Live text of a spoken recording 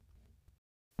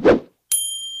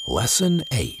Lesson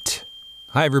 8.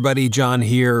 Hi everybody, John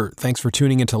here. Thanks for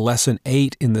tuning into Lesson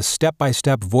 8 in the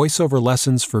Step-by-Step Voiceover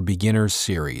Lessons for Beginners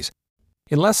series.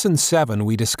 In Lesson 7,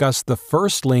 we discussed the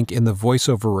first link in the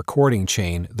voiceover recording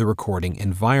chain, the recording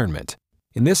environment.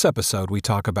 In this episode, we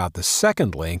talk about the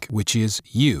second link, which is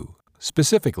you,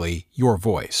 specifically your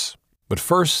voice. But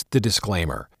first, the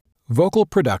disclaimer. Vocal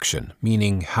production,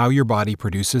 meaning how your body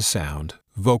produces sound,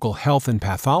 vocal health and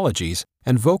pathologies,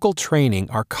 and vocal training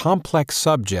are complex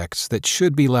subjects that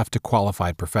should be left to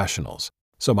qualified professionals.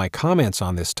 So my comments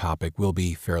on this topic will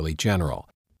be fairly general.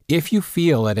 If you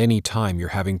feel at any time you're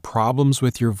having problems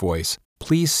with your voice,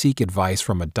 please seek advice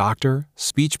from a doctor,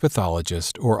 speech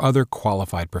pathologist, or other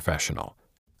qualified professional.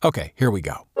 Okay, here we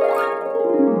go.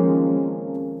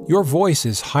 Your voice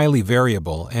is highly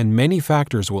variable, and many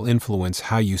factors will influence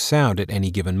how you sound at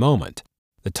any given moment.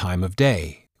 The time of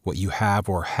day, what you have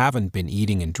or haven't been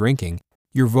eating and drinking,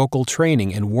 your vocal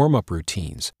training and warm-up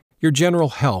routines, your general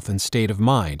health and state of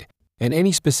mind, and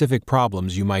any specific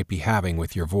problems you might be having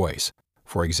with your voice,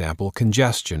 for example,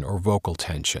 congestion or vocal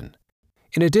tension.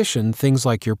 In addition, things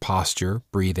like your posture,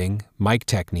 breathing, mic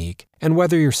technique, and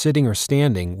whether you're sitting or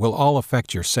standing will all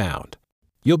affect your sound.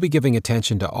 You'll be giving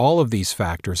attention to all of these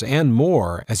factors and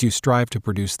more as you strive to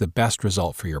produce the best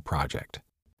result for your project.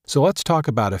 So let's talk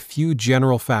about a few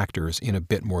general factors in a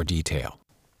bit more detail.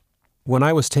 When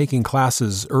I was taking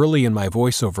classes early in my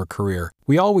voiceover career,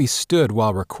 we always stood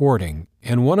while recording,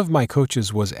 and one of my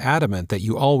coaches was adamant that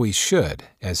you always should,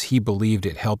 as he believed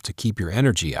it helped to keep your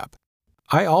energy up.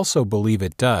 I also believe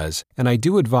it does, and I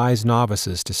do advise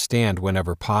novices to stand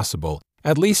whenever possible,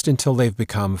 at least until they've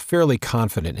become fairly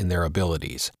confident in their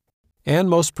abilities. And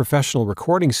most professional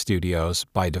recording studios,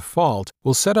 by default,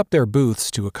 will set up their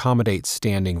booths to accommodate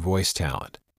standing voice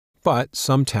talent. But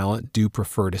some talent do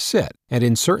prefer to sit, and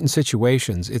in certain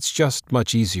situations it's just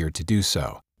much easier to do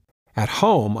so. At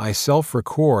home, I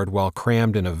self-record while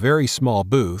crammed in a very small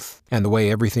booth, and the way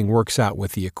everything works out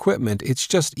with the equipment, it's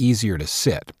just easier to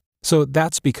sit. So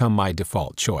that's become my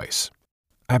default choice.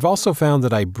 I've also found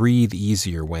that I breathe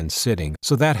easier when sitting,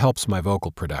 so that helps my vocal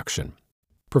production.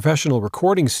 Professional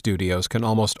recording studios can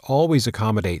almost always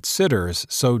accommodate sitters,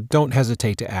 so don't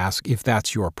hesitate to ask if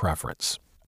that's your preference.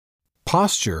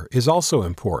 Posture is also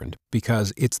important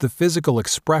because it's the physical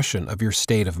expression of your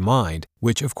state of mind,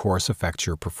 which of course affects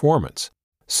your performance.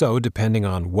 So, depending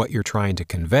on what you're trying to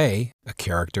convey, a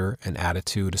character, an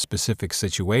attitude, a specific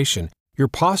situation, your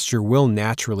posture will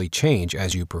naturally change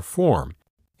as you perform.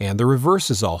 And the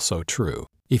reverse is also true.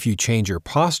 If you change your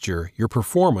posture, your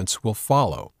performance will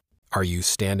follow. Are you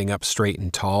standing up straight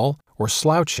and tall or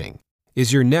slouching?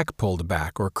 Is your neck pulled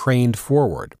back or craned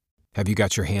forward? Have you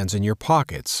got your hands in your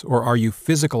pockets, or are you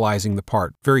physicalizing the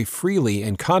part very freely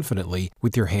and confidently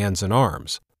with your hands and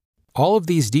arms? All of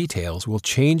these details will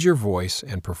change your voice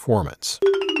and performance.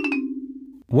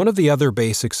 One of the other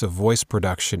basics of voice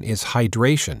production is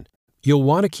hydration. You'll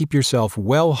want to keep yourself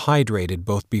well hydrated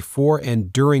both before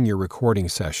and during your recording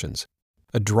sessions.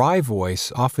 A dry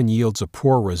voice often yields a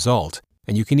poor result,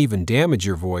 and you can even damage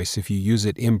your voice if you use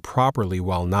it improperly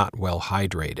while not well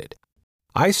hydrated.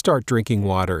 I start drinking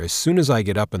water as soon as I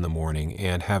get up in the morning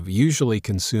and have usually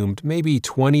consumed maybe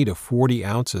 20 to 40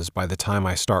 ounces by the time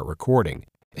I start recording,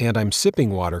 and I'm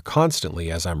sipping water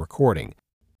constantly as I'm recording.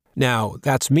 Now,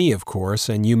 that's me, of course,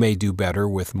 and you may do better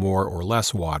with more or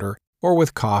less water, or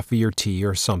with coffee or tea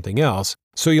or something else,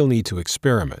 so you'll need to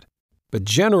experiment. But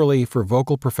generally, for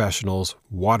vocal professionals,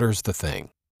 water's the thing.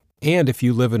 And if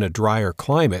you live in a drier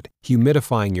climate,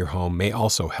 humidifying your home may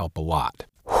also help a lot.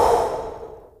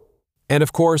 And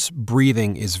of course,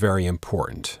 breathing is very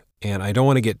important. And I don't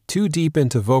want to get too deep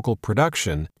into vocal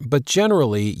production, but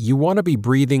generally, you want to be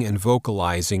breathing and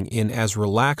vocalizing in as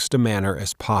relaxed a manner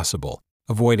as possible,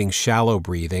 avoiding shallow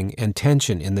breathing and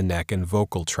tension in the neck and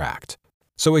vocal tract.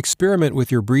 So experiment with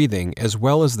your breathing as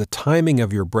well as the timing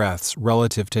of your breaths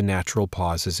relative to natural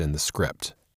pauses in the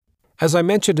script. As I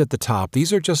mentioned at the top,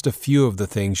 these are just a few of the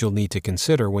things you'll need to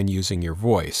consider when using your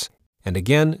voice. And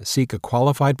again, seek a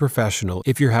qualified professional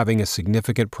if you're having a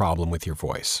significant problem with your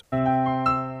voice.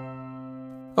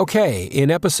 Okay, in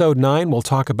Episode 9, we'll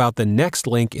talk about the next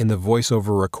link in the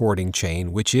voiceover recording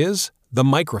chain, which is the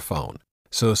microphone.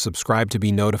 So subscribe to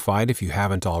be notified if you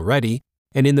haven't already.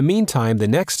 And in the meantime, the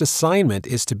next assignment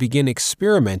is to begin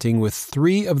experimenting with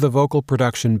 3 of the vocal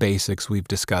production basics we've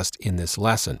discussed in this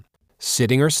lesson: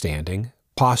 sitting or standing,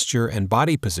 posture and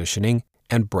body positioning,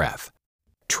 and breath.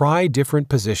 Try different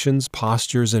positions,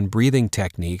 postures, and breathing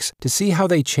techniques to see how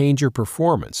they change your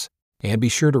performance, and be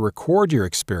sure to record your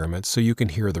experiments so you can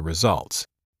hear the results.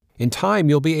 In time,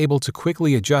 you'll be able to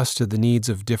quickly adjust to the needs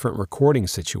of different recording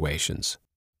situations.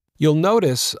 You'll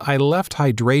notice I left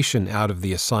hydration out of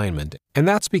the assignment, and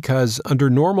that's because under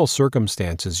normal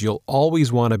circumstances you'll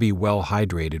always want to be well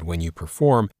hydrated when you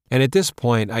perform, and at this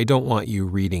point I don't want you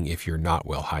reading if you're not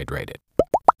well hydrated.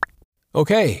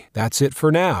 Okay, that's it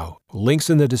for now.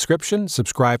 Links in the description,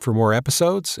 subscribe for more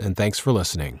episodes, and thanks for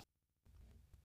listening.